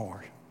love you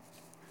more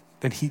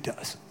than he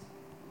does.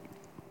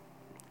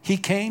 He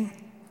came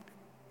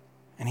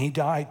and he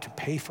died to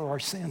pay for our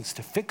sins,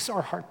 to fix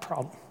our heart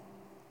problem,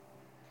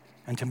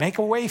 and to make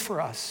a way for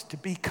us to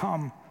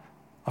become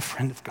a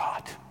friend of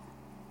God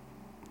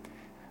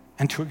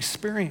and to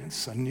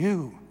experience a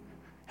new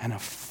and a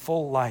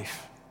full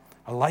life,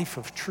 a life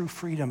of true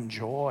freedom,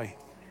 joy,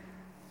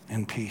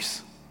 and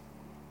peace.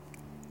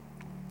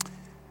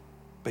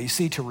 But you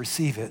see, to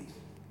receive it,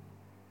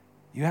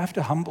 you have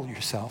to humble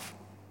yourself.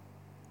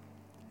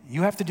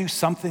 You have to do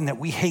something that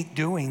we hate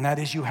doing. That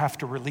is, you have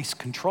to release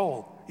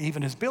control,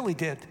 even as Billy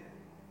did.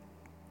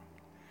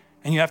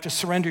 And you have to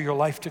surrender your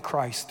life to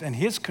Christ and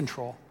his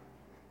control.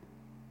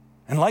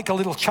 And like a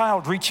little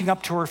child reaching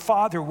up to her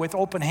father with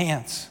open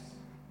hands,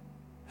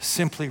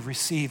 simply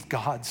receive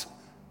God's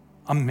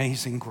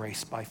amazing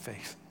grace by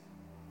faith.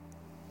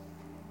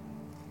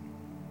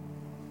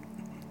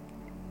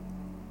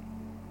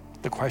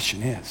 The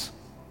question is,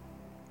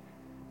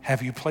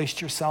 have you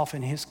placed yourself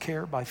in his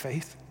care by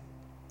faith?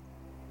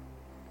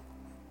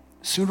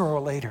 Sooner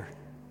or later,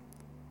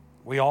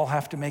 we all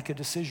have to make a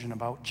decision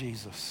about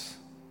Jesus.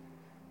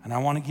 And I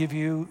want to give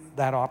you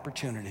that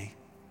opportunity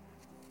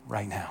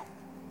right now.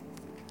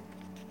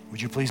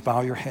 Would you please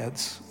bow your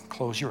heads,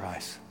 close your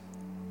eyes?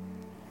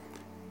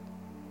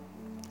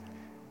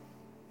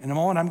 In a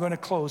moment, I'm going to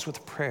close with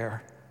a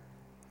prayer,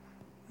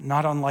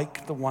 not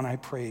unlike the one I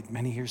prayed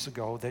many years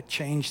ago that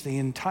changed the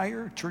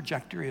entire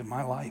trajectory of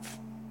my life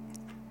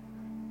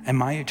and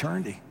my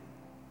eternity.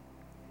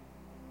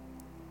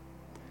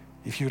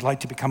 If you'd like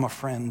to become a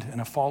friend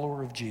and a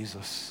follower of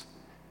Jesus,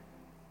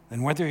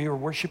 then whether you're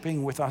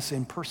worshiping with us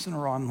in person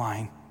or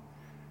online,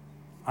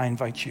 I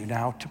invite you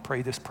now to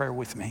pray this prayer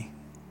with me.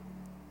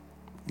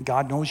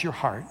 God knows your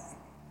heart.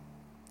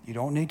 You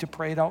don't need to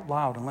pray it out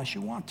loud unless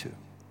you want to.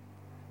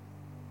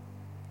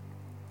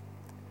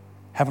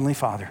 Heavenly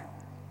Father,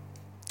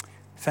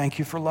 thank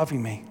you for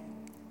loving me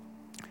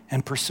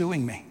and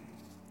pursuing me.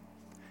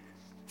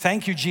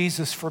 Thank you,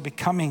 Jesus, for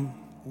becoming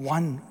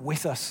one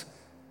with us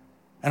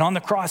and on the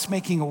cross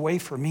making a way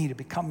for me to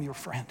become your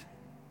friend.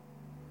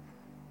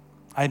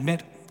 I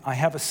admit I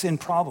have a sin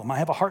problem. I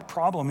have a heart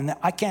problem and that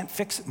I can't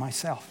fix it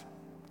myself.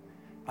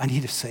 I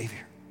need a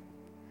Savior.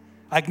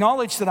 I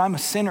acknowledge that I'm a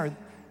sinner,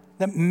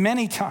 that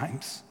many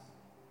times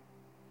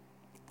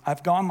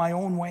I've gone my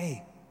own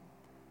way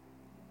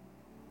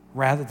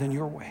rather than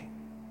your way.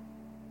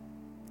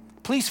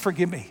 Please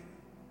forgive me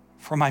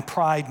for my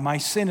pride, my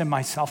sin, and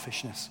my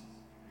selfishness.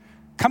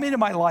 Come into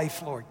my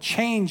life, Lord.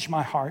 Change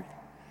my heart.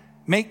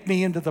 Make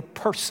me into the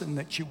person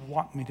that you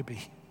want me to be.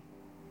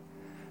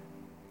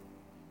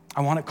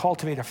 I want to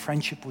cultivate a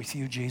friendship with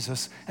you,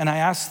 Jesus, and I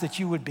ask that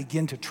you would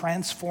begin to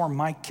transform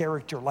my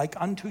character like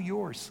unto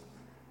yours,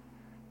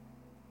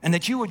 and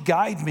that you would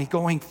guide me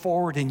going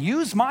forward and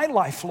use my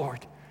life,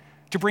 Lord,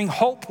 to bring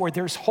hope where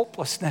there's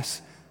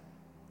hopelessness,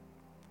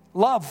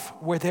 love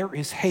where there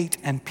is hate,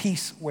 and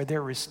peace where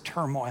there is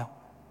turmoil.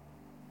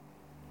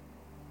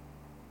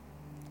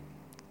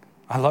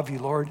 I love you,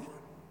 Lord.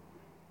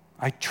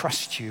 I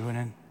trust you,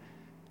 and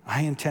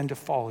I intend to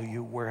follow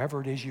you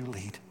wherever it is you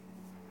lead.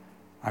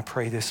 I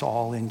pray this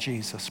all in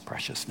Jesus'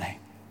 precious name.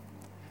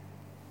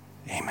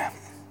 Amen.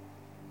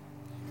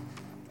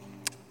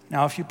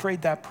 Now, if you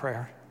prayed that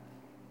prayer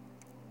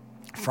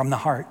from the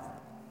heart,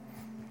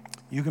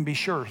 you can be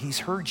sure he's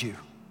heard you.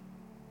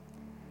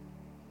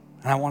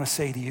 And I want to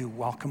say to you,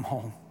 welcome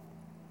home.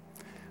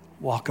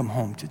 Welcome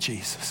home to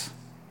Jesus.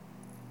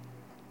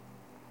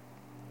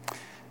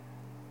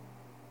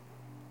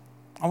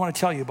 I want to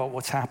tell you about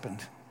what's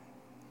happened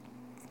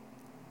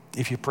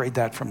if you prayed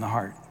that from the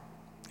heart.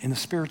 In the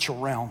spiritual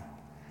realm,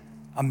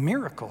 a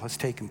miracle has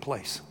taken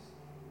place.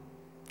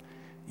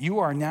 You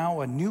are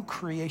now a new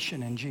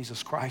creation in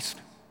Jesus Christ.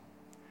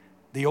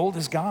 The old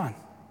is gone.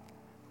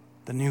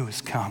 The new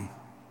has come.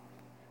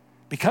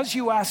 Because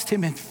you asked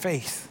him in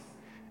faith,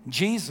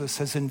 Jesus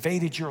has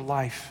invaded your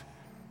life,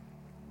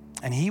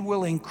 and he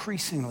will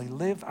increasingly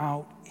live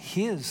out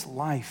his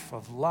life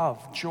of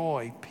love,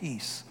 joy,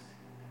 peace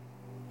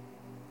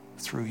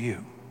through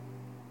you.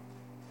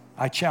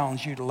 I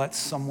challenge you to let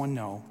someone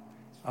know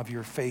of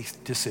your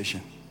faith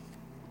decision.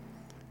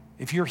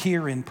 If you're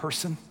here in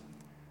person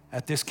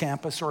at this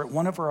campus or at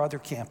one of our other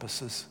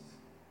campuses,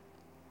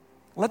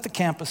 let the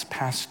campus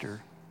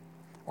pastor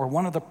or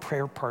one of the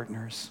prayer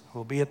partners who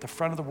will be at the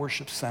front of the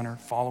worship center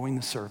following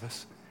the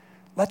service.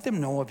 Let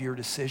them know of your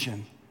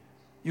decision.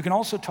 You can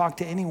also talk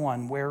to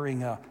anyone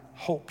wearing a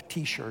Hope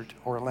t-shirt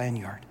or a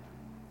lanyard.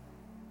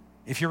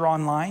 If you're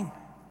online,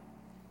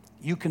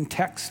 you can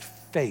text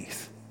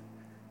FAITH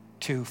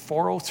to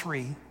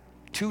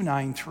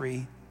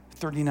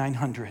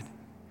 403-293-3900.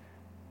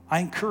 I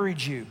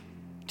encourage you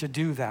to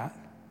do that.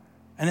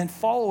 And then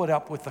follow it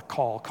up with a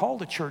call. Call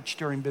the church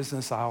during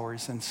business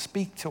hours and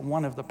speak to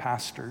one of the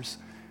pastors.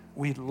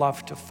 We'd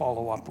love to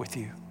follow up with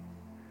you.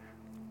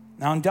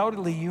 Now,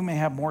 undoubtedly, you may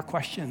have more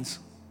questions.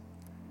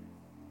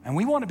 And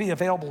we want to be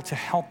available to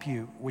help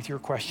you with your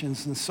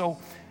questions. And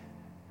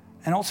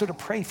also to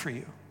pray for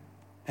you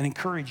and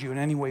encourage you in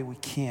any way we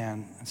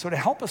can. And so to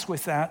help us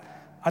with that,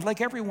 I'd like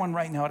everyone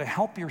right now to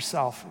help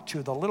yourself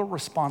to the little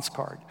response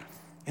card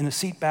in the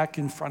seat back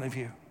in front of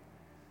you.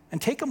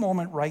 And take a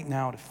moment right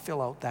now to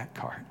fill out that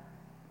card.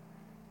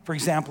 For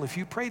example, if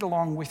you prayed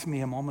along with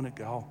me a moment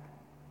ago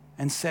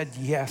and said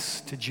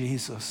yes to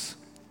Jesus,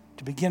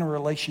 to begin a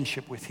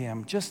relationship with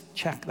him, just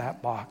check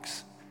that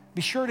box.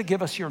 Be sure to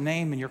give us your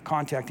name and your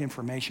contact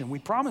information. We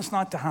promise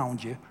not to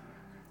hound you.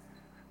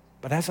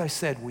 But as I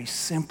said, we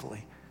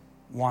simply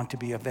want to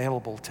be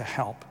available to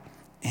help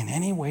in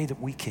any way that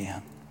we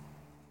can.